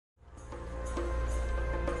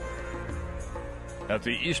at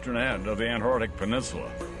the eastern end of the Antarctic Peninsula.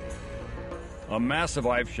 A massive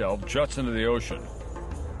ice shelf juts into the ocean.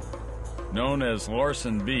 Known as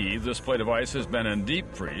Larsen B, this plate of ice has been in deep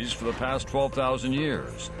freeze for the past 12,000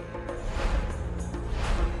 years.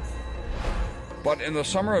 But in the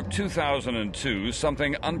summer of 2002,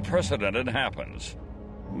 something unprecedented happens.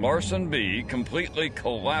 Larsen B completely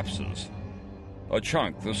collapses. A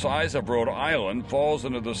chunk the size of Rhode Island falls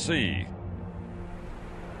into the sea.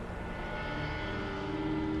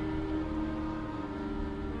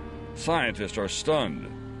 Scientists are stunned.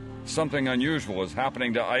 Something unusual is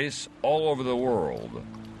happening to ice all over the world.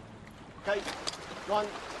 Okay, 1,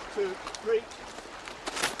 2, 3.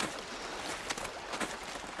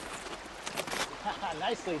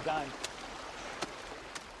 Nicely done.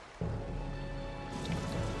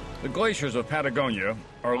 The glaciers of Patagonia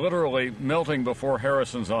are literally melting before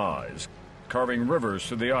Harrison's eyes, carving rivers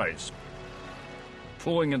through the ice,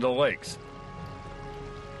 pooling into lakes,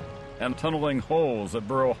 and tunneling holes that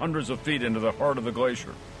burrow hundreds of feet into the heart of the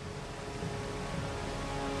glacier.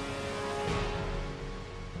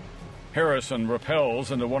 Harrison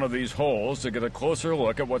rappels into one of these holes to get a closer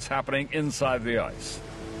look at what's happening inside the ice.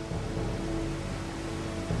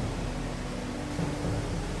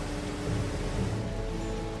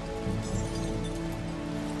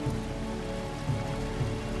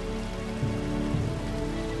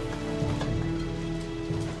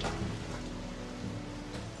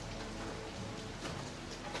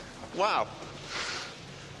 Wow.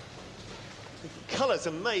 The color's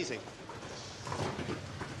amazing.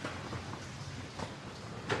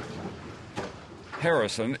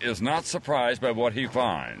 Harrison is not surprised by what he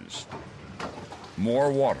finds.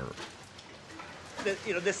 More water.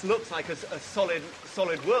 You know, this looks like a solid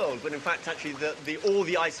world, but in fact, actually, all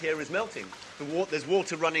the ice here is melting. There's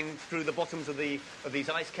water running through the bottoms of these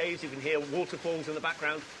ice caves. You can hear waterfalls in the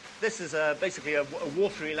background. This is basically a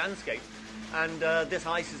watery landscape, and this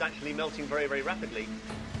ice is actually melting very, very rapidly.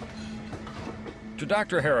 To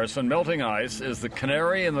Dr. Harrison, melting ice is the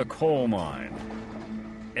canary in the coal mine,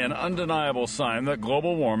 an undeniable sign that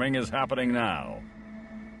global warming is happening now.